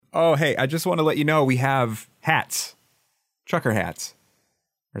Oh, hey, I just want to let you know we have hats. Trucker hats.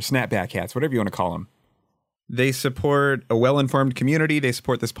 Or snapback hats, whatever you want to call them. They support a well-informed community. They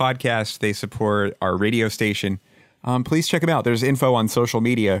support this podcast. They support our radio station. Please check them out. There's info on social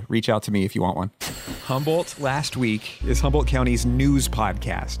media. Reach out to me if you want one. Humboldt Last Week is Humboldt County's news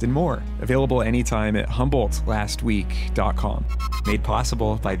podcast and more. Available anytime at HumboldtLastWeek.com. Made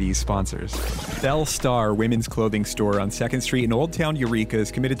possible by these sponsors. Belle Star Women's Clothing Store on 2nd Street in Old Town Eureka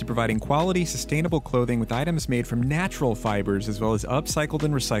is committed to providing quality, sustainable clothing with items made from natural fibers as well as upcycled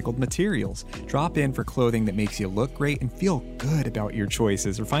and recycled materials. Drop in for clothing that makes you look great and feel good about your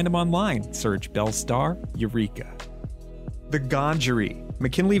choices, or find them online. Search Belle Star Eureka. The Gangery,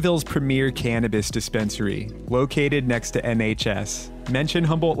 McKinleyville's premier cannabis dispensary, located next to NHS. Mention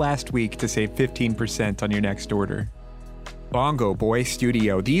Humboldt Last Week to save 15% on your next order. Bongo Boy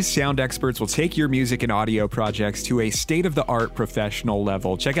Studio. These sound experts will take your music and audio projects to a state-of-the-art professional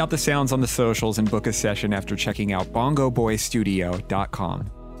level. Check out the sounds on the socials and book a session after checking out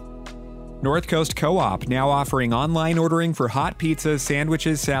bongoboystudio.com. North Coast Co-op, now offering online ordering for hot pizzas,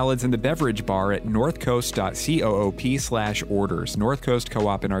 sandwiches, salads, and the beverage bar at northcoast.coop/orders. North Coast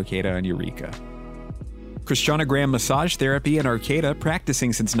Co-op in Arcata and Eureka. Christiana Graham Massage Therapy in Arcata,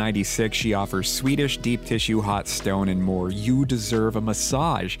 practicing since '96. She offers Swedish, deep tissue, hot stone, and more. You deserve a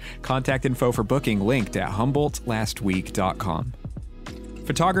massage. Contact info for booking linked at HumboldtLastWeek.com.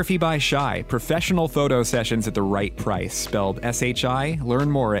 Photography by Shy, professional photo sessions at the right price, spelled S-H-I.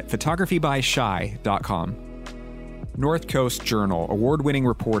 Learn more at photographybyshy.com. North Coast Journal, award-winning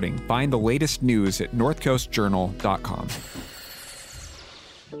reporting. Find the latest news at northcoastjournal.com.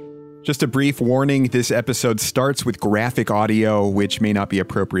 Just a brief warning, this episode starts with graphic audio, which may not be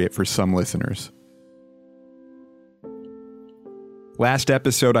appropriate for some listeners. Last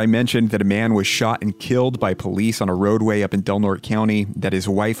episode, I mentioned that a man was shot and killed by police on a roadway up in Del Norte County, that his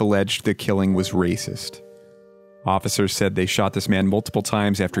wife alleged the killing was racist. Officers said they shot this man multiple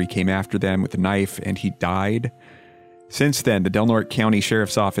times after he came after them with a knife, and he died. Since then, the Del Norte County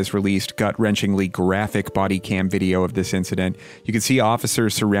Sheriff's Office released gut-wrenchingly graphic body cam video of this incident. You can see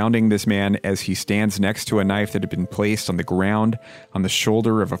officers surrounding this man as he stands next to a knife that had been placed on the ground on the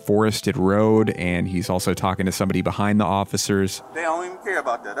shoulder of a forested road, and he's also talking to somebody behind the officers. They don't even care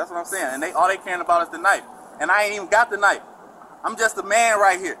about that. That's what I'm saying. And all they caring about is the knife. And I ain't even got the knife. I'm just a man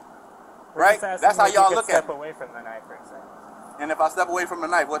right here. Right? That's how y'all look at me. Step away from the knife for a second. And if I step away from the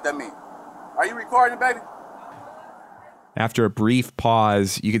knife, what that mean? Are you recording, baby? After a brief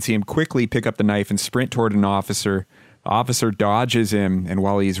pause, you can see him quickly pick up the knife and sprint toward an officer. The officer dodges him, and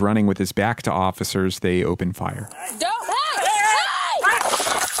while he's running with his back to officers, they open fire. Don't! Hey! Hey!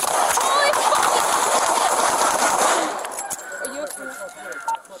 Holy fuck! Are you...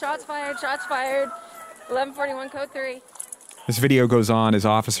 Shots fired, shots fired. 1141 code 3. This video goes on as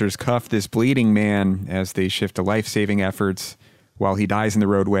officers cuff this bleeding man as they shift to life-saving efforts while he dies in the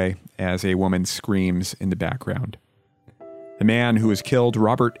roadway as a woman screams in the background. The man who was killed,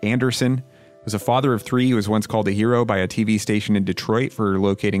 Robert Anderson, was a father of 3 who was once called a hero by a TV station in Detroit for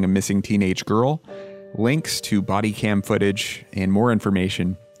locating a missing teenage girl. Links to body cam footage and more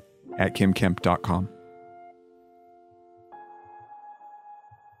information at kimkemp.com.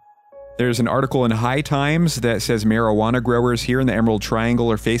 There's an article in High Times that says marijuana growers here in the Emerald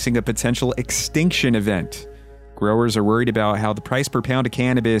Triangle are facing a potential extinction event. Growers are worried about how the price per pound of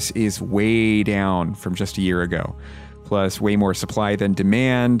cannabis is way down from just a year ago. Plus, way more supply than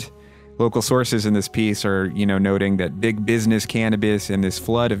demand. Local sources in this piece are, noting that big business cannabis and this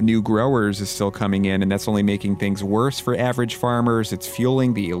flood of new growers is still coming in, and that's only making things worse for average farmers. It's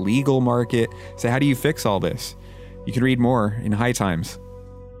fueling the illegal market. So how do you fix all this? You can read more in High Times.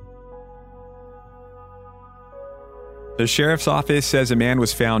 The sheriff's office says a man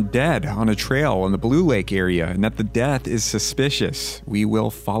was found dead on a trail in the Blue Lake area, and that the death is suspicious. We will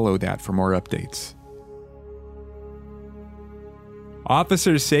follow that for more updates.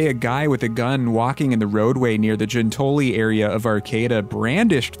 Officers say a guy with a gun walking in the roadway near the Gentoli area of Arcata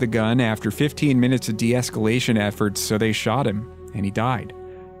brandished the gun after 15 minutes of de-escalation efforts, so they shot him, and he died.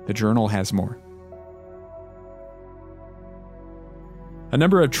 The Journal has more. A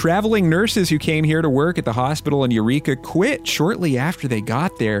number of traveling nurses who came here to work at the hospital in Eureka quit shortly after they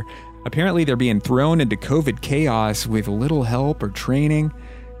got there. Apparently, they're being thrown into COVID chaos with little help or training.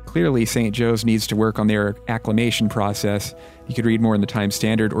 Clearly, St. Joe's needs to work on their acclimation process. You can read more in the Times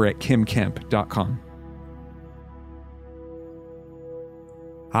Standard or at kimkemp.com.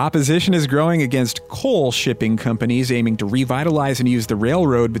 Opposition is growing against coal shipping companies aiming to revitalize and use the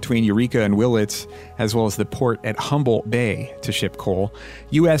railroad between Eureka and Willits, as well as the port at Humboldt Bay to ship coal.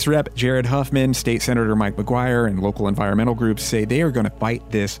 U.S. Rep. Jared Huffman, State Senator Mike McGuire, and local environmental groups say they are going to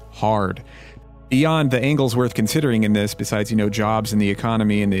fight this hard. Beyond the angles worth considering in this, besides, jobs in the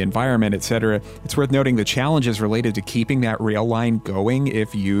economy and the environment, etc., it's worth noting the challenges related to keeping that rail line going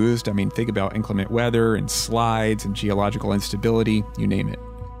if used. I mean, think about inclement weather and slides and geological instability, you name it.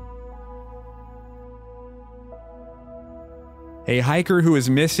 A hiker who was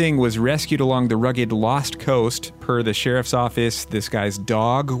missing was rescued along the rugged Lost Coast. Per the sheriff's office, this guy's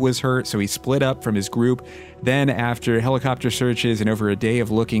dog was hurt, so he split up from his group. Then, after helicopter searches and over a day of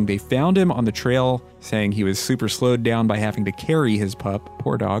looking, they found him on the trail, saying he was super slowed down by having to carry his pup.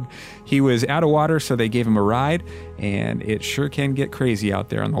 Poor dog. He was out of water, so they gave him a ride, and it sure can get crazy out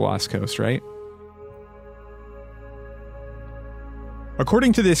there on the Lost Coast, right?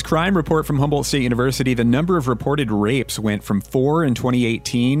 According to this crime report from Humboldt State University, the number of reported rapes went from 4 in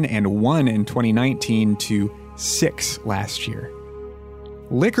 2018 and 1 in 2019 to 6 last year.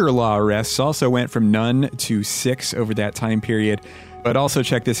 Liquor law arrests also went from none to 6 over that time period. But also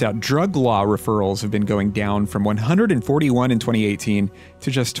check this out, drug law referrals have been going down from 141 in 2018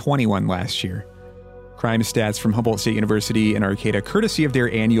 to just 21 last year. Crime stats from Humboldt State University in Arcata, courtesy of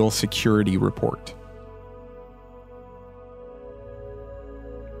their annual security report.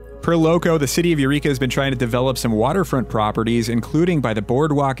 Per Loco, the city of Eureka has been trying to develop some waterfront properties, including by the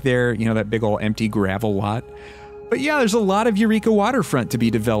boardwalk there, that big old empty gravel lot. But yeah, there's a lot of Eureka waterfront to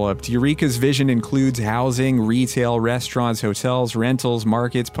be developed. Eureka's vision includes housing, retail, restaurants, hotels, rentals,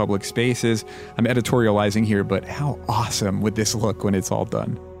 markets, public spaces. I'm editorializing here, but how awesome would this look when it's all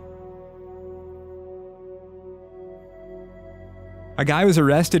done? A guy was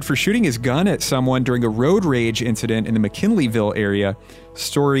arrested for shooting his gun at someone during a road rage incident in the McKinleyville area.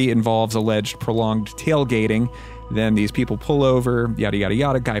 Story involves alleged prolonged tailgating. Then these people pull over, yada, yada,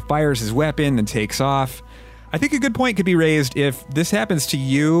 yada. Guy fires his weapon, then takes off. I think a good point could be raised if this happens to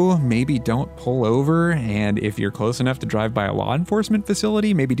you, maybe don't pull over. And if you're close enough to drive by a law enforcement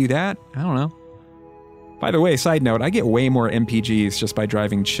facility, maybe do that. I don't know. By the way, side note, I get way more MPGs just by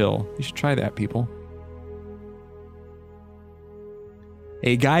driving chill. You should try that, people.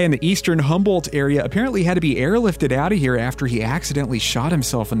 A guy in the eastern Humboldt area apparently had to be airlifted out of here after he accidentally shot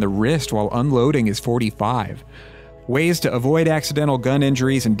himself in the wrist while unloading his .45. Ways to avoid accidental gun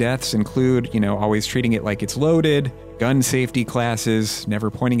injuries and deaths include, always treating it like it's loaded, gun safety classes,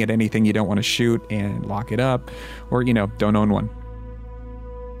 never pointing at anything you don't want to shoot and lock it up, or, don't own one.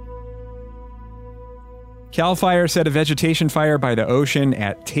 CAL FIRE said a vegetation fire by the ocean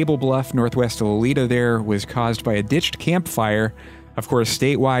at Table Bluff, northwest of Lolita there, was caused by a ditched campfire. Of course,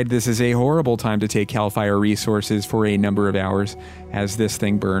 statewide, this is a horrible time to take CAL FIRE resources for a number of hours, as this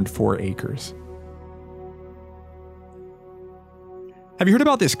thing burned 4 acres. Have you heard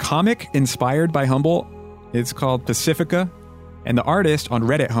about this comic inspired by Humboldt? It's called Pacifica, and the artist on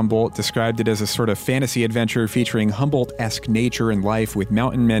Reddit Humboldt described it as a sort of fantasy adventure featuring Humboldt-esque nature and life with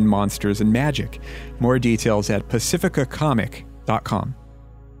mountain men, monsters, and magic. More details at pacificacomic.com.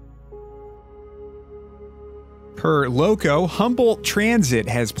 Per Loco, Humboldt Transit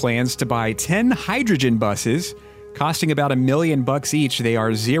has plans to buy 10 hydrogen buses. Costing about $1 million each, they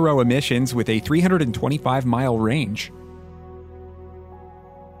are zero emissions with a 325-mile range.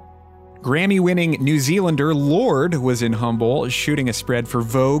 Grammy-winning New Zealander Lorde was in Humboldt shooting a spread for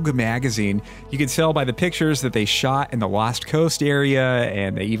Vogue magazine. You could tell by the pictures that they shot in the Lost Coast area,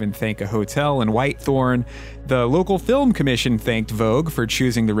 and they even thank a hotel in Whitethorn. The local film commission thanked Vogue for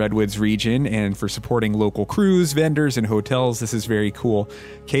choosing the Redwoods region and for supporting local crews, vendors, and hotels. This is very cool.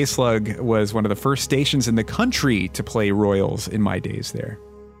 K-Slug was one of the first stations in the country to play Royals in my days there.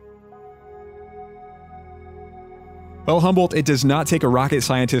 Well, Humboldt, it does not take a rocket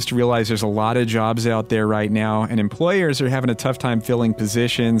scientist to realize there's a lot of jobs out there right now, and employers are having a tough time filling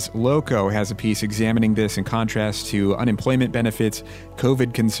positions. Loco has a piece examining this in contrast to unemployment benefits,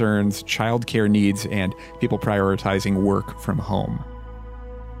 COVID concerns, childcare needs, and people prioritizing work from home.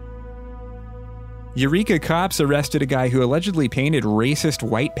 Eureka cops arrested a guy who allegedly painted racist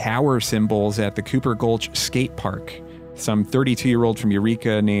white power symbols at the Cooper Gulch skate park. Some 32-year-old from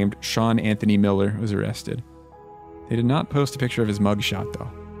Eureka named Sean Anthony Miller was arrested. They did not post a picture of his mugshot, though.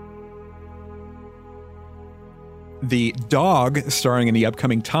 The dog, starring in the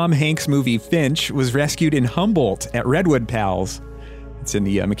upcoming Tom Hanks movie Finch, was rescued in Humboldt at Redwood Pals. It's in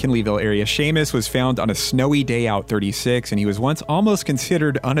the McKinleyville area. Seamus was found on a snowy day out 36, and he was once almost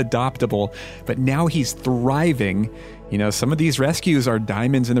considered unadoptable, but now he's thriving You know, some of these rescues are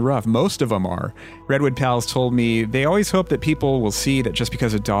diamonds in the rough. Most of them are. Redwood Pals told me they always hope that people will see that just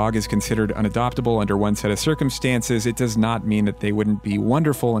because a dog is considered unadoptable under one set of circumstances, it does not mean that they wouldn't be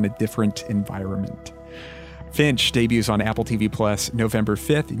wonderful in a different environment. Finch debuts on Apple TV Plus November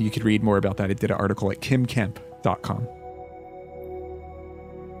 5th, and you can read more about that. I did an article at kimkemp.com.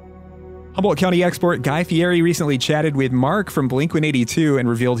 Humboldt County export Guy Fieri recently chatted with Mark from Blink-182 and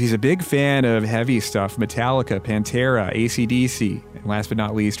revealed he's a big fan of heavy stuff, Metallica, Pantera, AC/DC, and last but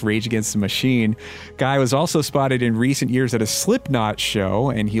not least, Rage Against the Machine. Guy was also spotted in recent years at a Slipknot show,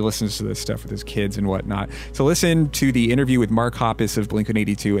 and he listens to this stuff with his kids and whatnot. So listen to the interview with Mark Hoppus of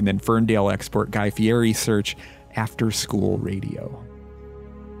Blink-182 and then Ferndale export Guy Fieri. Search After School Radio.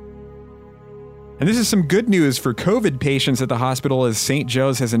 And this is some good news for COVID patients at the hospital as St.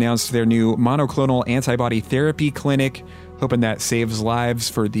 Joe's has announced their new monoclonal antibody therapy clinic, hoping that saves lives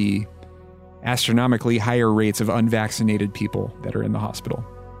for the astronomically higher rates of unvaccinated people that are in the hospital.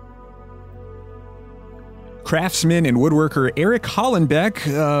 Craftsman and woodworker Eric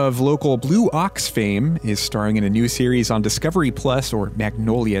Hollenbeck of local Blue Ox fame is starring in a new series on Discovery Plus or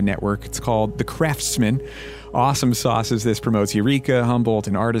Magnolia Network. It's called The Craftsman. Awesome sauces. This promotes Eureka, Humboldt,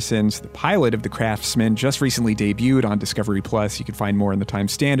 and artisans. The pilot of The Craftsman just recently debuted on Discovery Plus. You can find more in the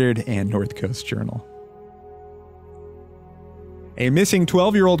Times Standard and North Coast Journal. A missing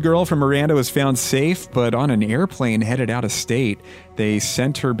 12-year-old girl from Miranda was found safe, but on an airplane headed out of state. They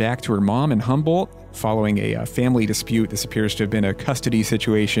sent her back to her mom in Humboldt following a family dispute. This appears to have been a custody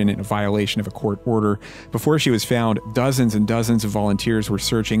situation in a violation of a court order. Before she was found, dozens and dozens of volunteers were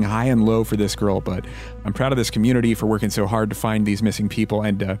searching high and low for this girl, but I'm proud of this community for working so hard to find these missing people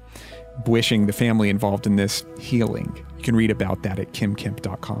and wishing the family involved in this healing. You can read about that at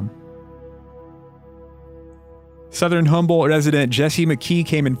kimkemp.com. Southern Humboldt resident Jesse McKee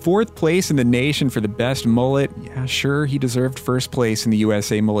came in 4th place in the nation for the best mullet. Yeah, sure, he deserved 1st place in the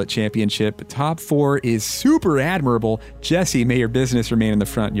USA Mullet Championship, but top 4 is super admirable. Jesse, may your business remain in the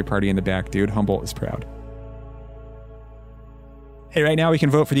front and your party in the back, dude. Humboldt is proud. Hey, right now we can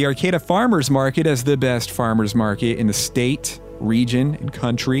vote for the Arcata Farmers Market as the best farmers market in the state, region, and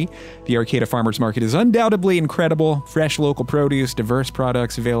country. The Arcata Farmers Market is undoubtedly incredible. Fresh local produce, diverse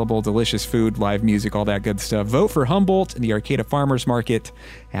products available, delicious food, live music, all that good stuff. Vote for Humboldt and the Arcata Farmers Market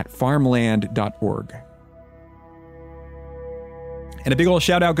at farmland.org. And a big old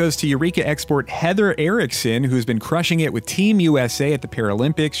shout out goes to Eureka export Heather Erickson, who's been crushing it with Team USA at the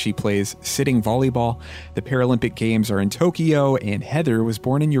Paralympics. She plays sitting volleyball. The Paralympic Games are in Tokyo, and Heather was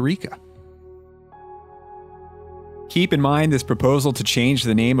born in Eureka. Keep in mind this proposal to change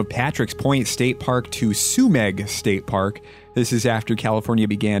the name of Patrick's Point State Park to Sumeg State Park. This is after California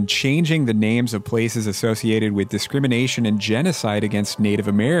began changing the names of places associated with discrimination and genocide against Native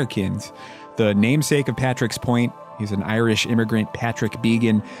Americans. The namesake of Patrick's Point, he's an Irish immigrant, Patrick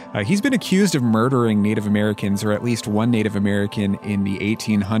Began. He's been accused of murdering Native Americans, or at least one Native American, in the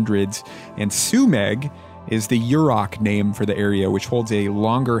 1800s. And Sumeg is the Yurok name for the area, which holds a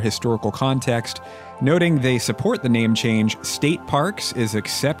longer historical context. Noting they support the name change, State Parks is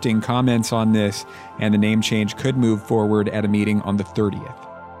accepting comments on this, and the name change could move forward at a meeting on the 30th.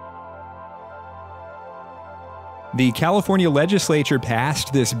 The California legislature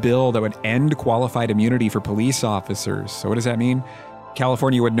passed this bill that would end qualified immunity for police officers. So what does that mean?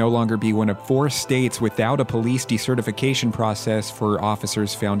 California would no longer be one of 4 states without a police decertification process for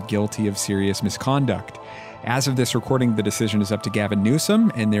officers found guilty of serious misconduct. As of this recording, the decision is up to Gavin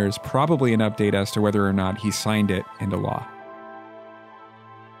Newsom, and there's probably an update as to whether or not he signed it into law.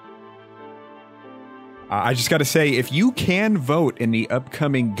 I just got to say, if you can vote in the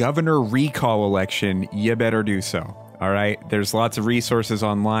upcoming governor recall election, you better do so. All right? There's lots of resources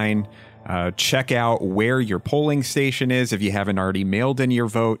online. Check out where your polling station is. If you haven't already mailed in your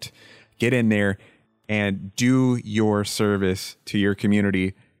vote, get in there and do your service to your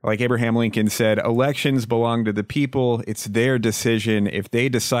community. Like Abraham Lincoln said, elections belong to the people. It's their decision. If they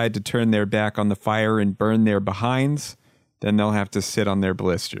decide to turn their back on the fire and burn their behinds, then they'll have to sit on their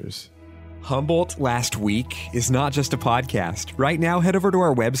blisters. Humboldt Last Week is not just a podcast. Right now, head over to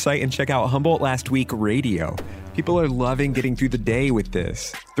our website and check out Humboldt Last Week Radio. People are loving getting through the day with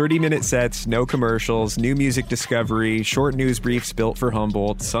this. 30-minute sets, no commercials, new music discovery, short news briefs built for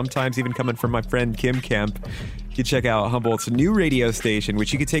Humboldt, sometimes even coming from my friend Kim Kemp. You can check out Humboldt's new radio station,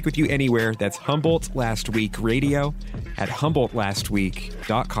 which you can take with you anywhere. That's Humboldt Last Week Radio at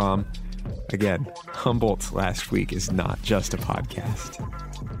HumboldtLastWeek.com. Again, Humboldt Last Week is not just a podcast.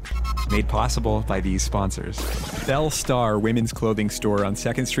 made possible by these sponsors. Belle Star Women's Clothing Store on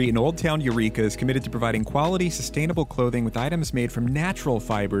 2nd Street in Old Town Eureka is committed to providing quality, sustainable clothing with items made from natural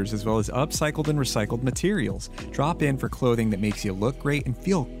fibers as well as upcycled and recycled materials. Drop in for clothing that makes you look great and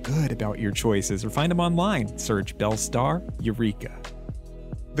feel good about your choices, or find them online. Search Belle Star Eureka.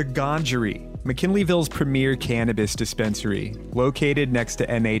 The Gangery, McKinleyville's premier cannabis dispensary, located next to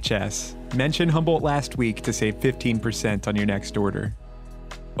NHS. Mention Humboldt last week to save 15% on your next order.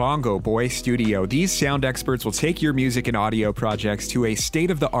 Bongo Boy Studio. These sound experts will take your music and audio projects to a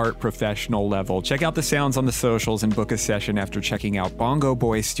state-of-the-art professional level. Check out the sounds on the socials and book a session after checking out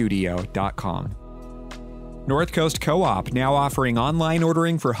bongoboystudio.com. North Coast Co-op, now offering online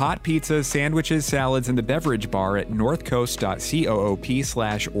ordering for hot pizzas, sandwiches, salads, and the beverage bar at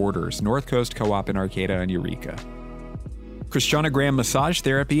northcoast.coop/orders. North Coast Co-op in Arcata and Eureka. Christiana Graham Massage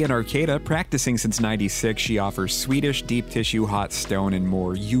Therapy in Arcata, practicing since '96. She offers Swedish, deep tissue, hot stone, and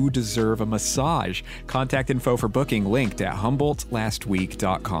more. You deserve a massage. Contact info for booking linked at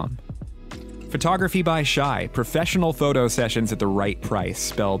humboldtlastweek.com. Photography by Shy, professional photo sessions at the right price,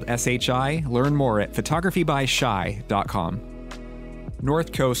 spelled SHI. Learn more at photographybyshy.com.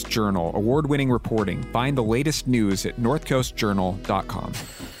 North Coast Journal, award-winning reporting. Find the latest news at northcoastjournal.com.